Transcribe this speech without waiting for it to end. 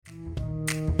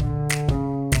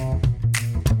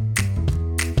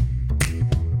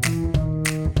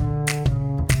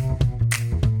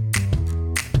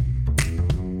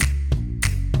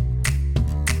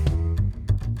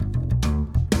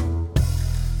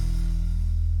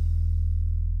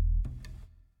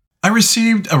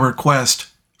received a request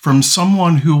from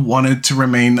someone who wanted to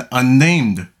remain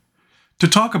unnamed to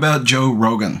talk about Joe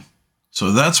Rogan.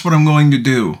 So that's what I'm going to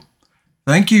do.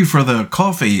 Thank you for the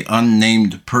coffee,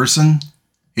 unnamed person.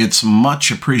 It's much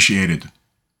appreciated.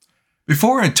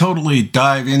 Before I totally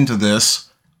dive into this,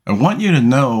 I want you to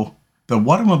know that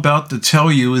what I'm about to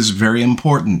tell you is very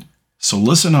important. So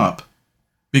listen up,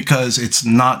 because it's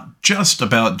not just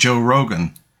about Joe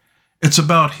Rogan. It's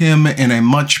about him in a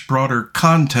much broader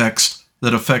context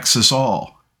that affects us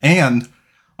all. And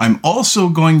I'm also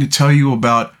going to tell you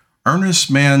about Earnest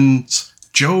Mann's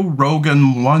Joe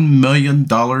Rogan $1 million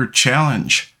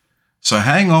challenge. So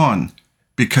hang on,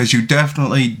 because you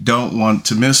definitely don't want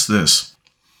to miss this.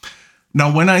 Now,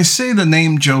 when I say the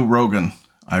name Joe Rogan,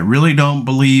 I really don't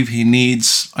believe he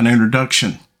needs an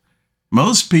introduction.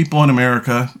 Most people in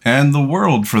America, and the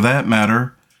world for that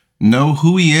matter, know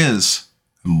who he is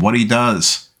and what he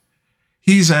does.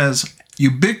 He's as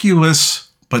ubiquitous,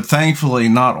 but thankfully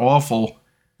not awful,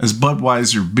 as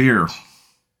Budweiser beer.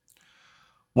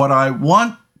 What I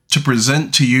want to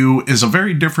present to you is a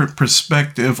very different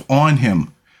perspective on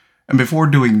him. And before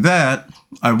doing that,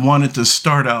 I wanted to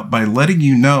start out by letting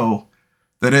you know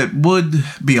that it would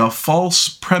be a false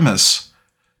premise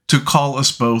to call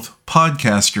us both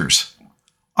podcasters.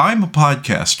 I'm a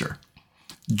podcaster.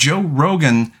 Joe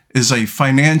Rogan is a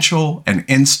financial and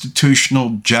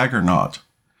institutional juggernaut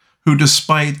who,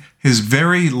 despite his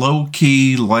very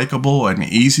low-key, likable, and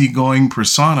easygoing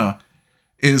persona,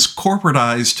 is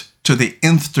corporatized to the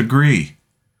nth degree.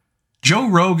 Joe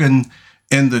Rogan,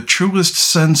 in the truest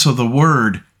sense of the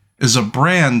word, is a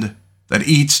brand that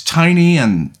eats tiny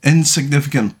and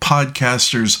insignificant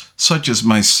podcasters such as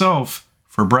myself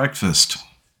for breakfast.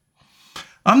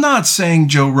 I'm not saying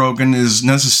Joe Rogan is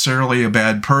necessarily a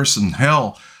bad person.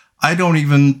 Hell, I don't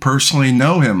even personally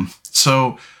know him,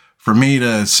 so for me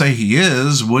to say he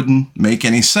is wouldn't make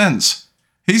any sense.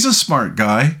 He's a smart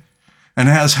guy and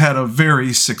has had a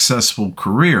very successful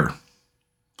career.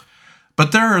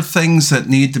 But there are things that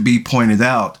need to be pointed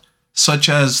out, such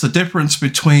as the difference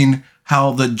between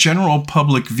how the general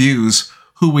public views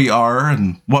who we are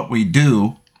and what we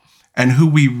do, and who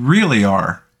we really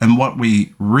are and what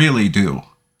we really do.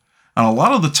 And a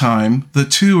lot of the time, the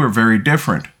two are very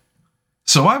different.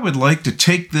 So I would like to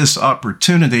take this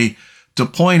opportunity to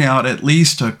point out at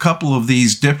least a couple of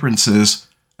these differences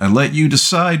and let you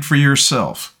decide for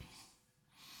yourself.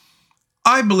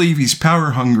 I believe he's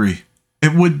power hungry.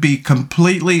 It would be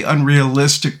completely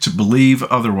unrealistic to believe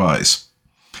otherwise.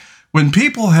 When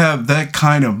people have that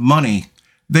kind of money,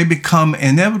 they become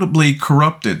inevitably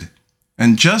corrupted,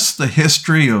 and just the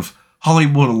history of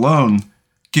Hollywood alone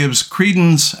gives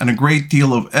credence and a great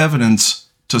deal of evidence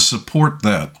to support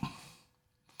that.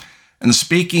 And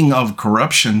speaking of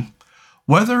corruption,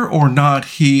 whether or not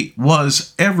he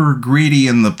was ever greedy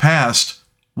in the past,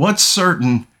 what's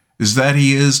certain is that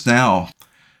he is now.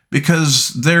 Because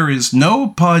there is no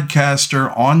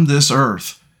podcaster on this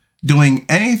earth doing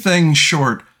anything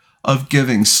short of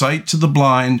giving sight to the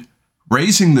blind,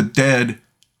 raising the dead,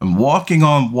 and walking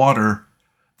on water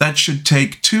that should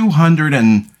take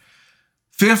 $250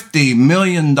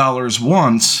 million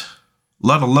once,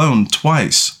 let alone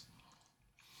twice.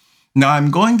 Now,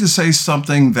 I'm going to say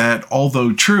something that,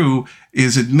 although true,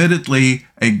 is admittedly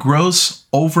a gross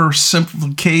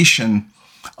oversimplification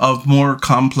of more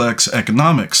complex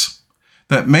economics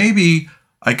that maybe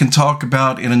I can talk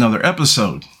about in another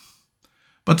episode.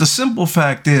 But the simple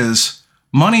fact is,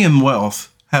 money and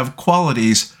wealth have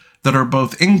qualities that are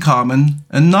both in common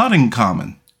and not in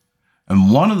common.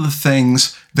 And one of the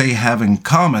things they have in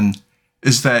common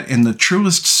is that in the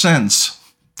truest sense,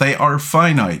 they are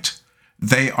finite.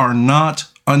 They are not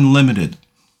unlimited.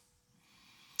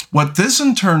 What this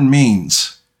in turn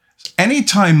means,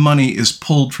 anytime money is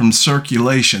pulled from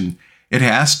circulation, it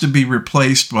has to be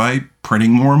replaced by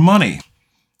printing more money.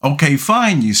 Okay,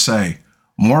 fine, you say.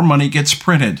 More money gets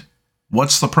printed.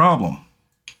 What's the problem?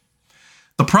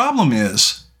 The problem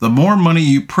is, the more money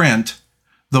you print,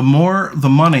 the more the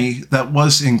money that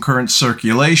was in current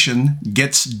circulation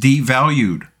gets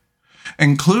devalued,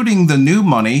 including the new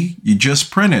money you just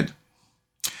printed.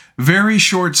 Very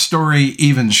short story,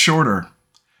 even shorter.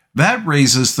 That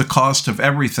raises the cost of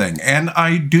everything, and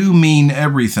I do mean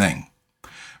everything,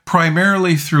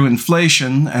 primarily through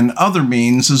inflation and other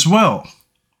means as well.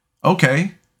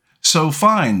 Okay, so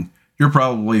fine, you're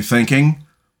probably thinking,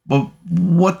 well,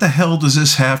 what the hell does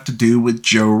this have to do with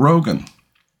Joe Rogan?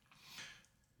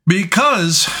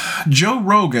 Because Joe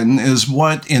Rogan is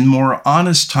what in more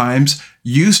honest times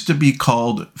used to be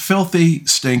called filthy,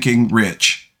 stinking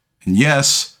rich. And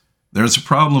yes, there's a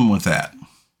problem with that.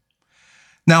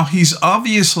 Now, he's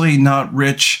obviously not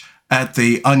rich at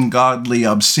the ungodly,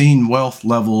 obscene wealth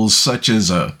levels such as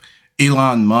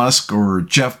Elon Musk or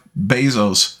Jeff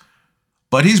Bezos,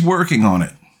 but he's working on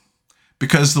it.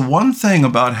 Because the one thing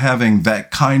about having that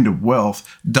kind of wealth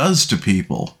does to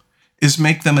people is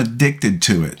make them addicted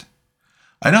to it.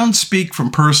 I don't speak from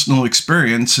personal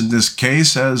experience in this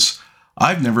case, as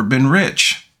I've never been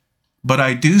rich, but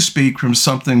I do speak from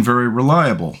something very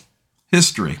reliable: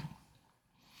 history.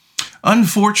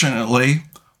 Unfortunately,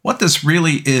 what this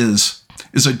really is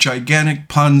a gigantic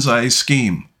Ponzi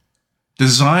scheme,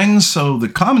 designed so the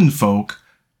common folk,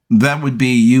 that would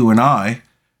be you and I,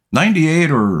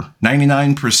 98 or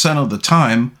 99% of the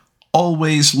time,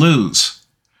 always lose,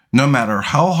 no matter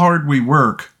how hard we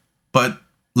work, but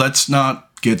let's not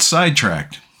get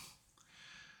sidetracked.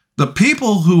 The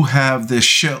people who have this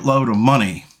shitload of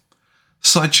money,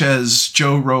 such as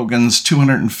Joe Rogan's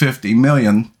 $250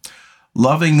 million,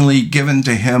 lovingly given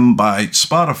to him by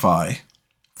Spotify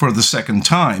for the second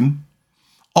time,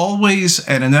 always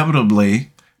and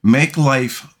inevitably make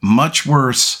life much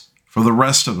worse for the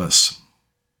rest of us.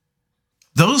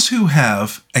 Those who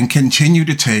have and continue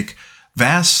to take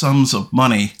vast sums of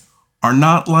money are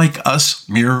not like us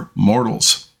mere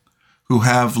mortals, who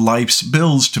have life's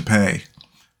bills to pay,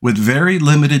 with very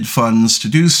limited funds to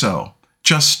do so,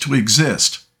 just to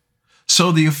exist.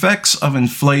 So the effects of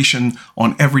inflation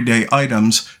on everyday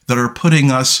items that are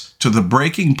putting us to the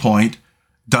breaking point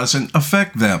doesn't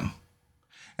affect them.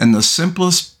 In the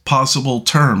simplest possible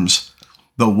terms,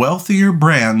 the wealthier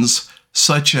brands,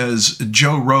 such as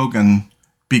Joe Rogan,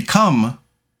 become,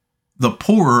 the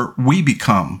poorer we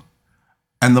become,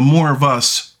 and the more of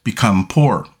us become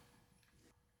poor.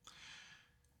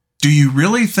 Do you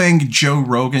really think Joe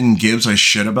Rogan gives a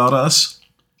shit about us?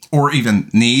 Or even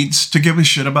needs to give a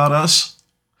shit about us?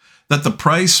 That the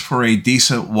price for a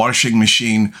decent washing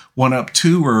machine went up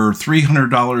 $200 or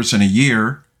 $300 in a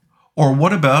year? Or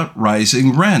what about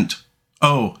rising rent?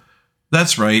 Oh,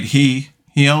 that's right, he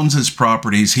owns his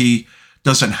properties. He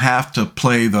doesn't have to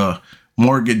play the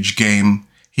mortgage game.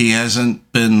 He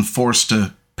hasn't been forced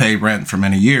to pay rent for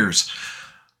many years.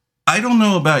 I don't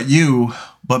know about you,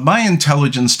 but my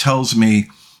intelligence tells me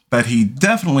that he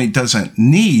definitely doesn't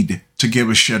need to give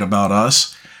a shit about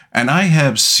us, and I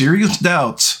have serious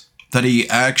doubts that he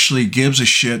actually gives a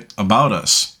shit about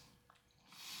us.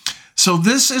 So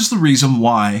this is the reason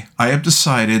why I have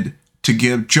decided to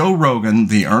give Joe Rogan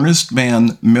the Earnest Mann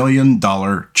 $1 Million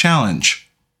Challenge.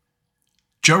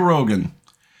 Joe Rogan,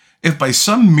 if by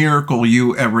some miracle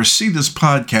you ever see this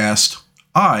podcast,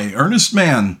 I, Earnest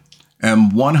Mann,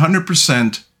 am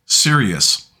 100%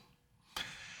 serious.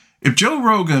 If Joe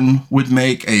Rogan would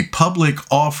make a public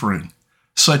offering,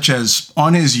 such as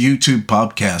on his YouTube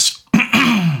podcast,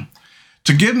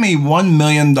 to give me $1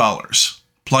 million,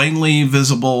 plainly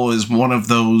visible as one of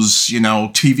those,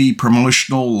 TV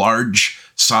promotional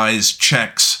large-sized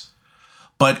checks,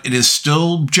 but it is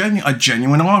still a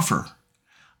genuine offer,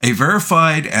 a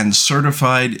verified and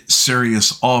certified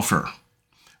serious offer,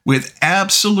 with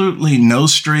absolutely no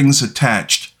strings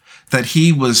attached, that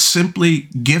he was simply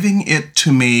giving it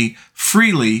to me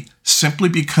freely simply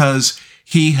because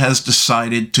he has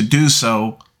decided to do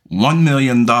so, $1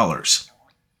 million.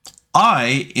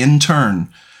 I, in turn,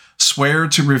 swear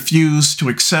to refuse to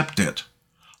accept it.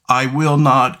 I will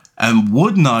not and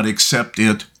would not accept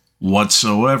it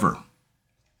whatsoever.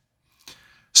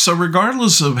 So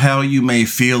regardless of how you may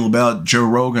feel about Joe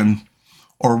Rogan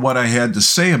or what I had to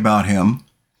say about him,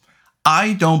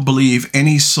 I don't believe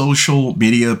any social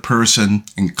media person,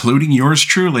 including yours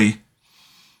truly,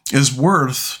 is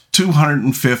worth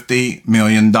 $250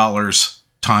 million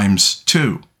times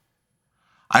 2.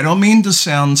 I don't mean to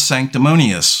sound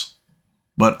sanctimonious,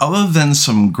 but other than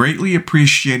some greatly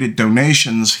appreciated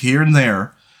donations here and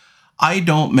there, I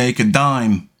don't make a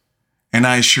dime, and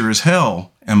I sure as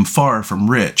hell am far from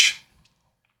rich.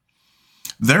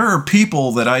 There are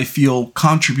people that I feel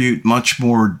contribute much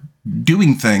more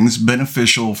doing things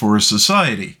beneficial for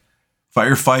society.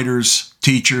 Firefighters,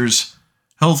 teachers,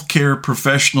 healthcare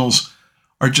professionals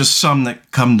are just some that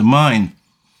come to mind.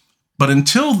 But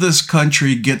until this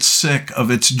country gets sick of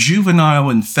its juvenile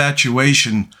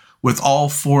infatuation with all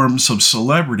forms of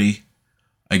celebrity,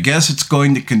 I guess it's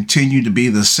going to continue to be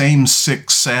the same sick,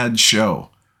 sad show.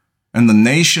 And the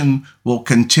nation will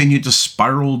continue to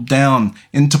spiral down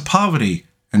into poverty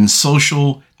and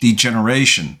social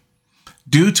degeneration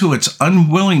due to its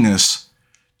unwillingness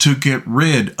to get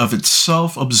rid of its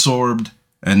self-absorbed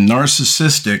and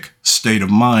narcissistic state of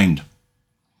mind.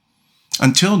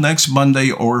 Until next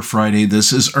Monday or Friday,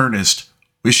 this is Ernest,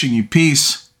 wishing you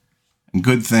peace and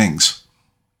good things.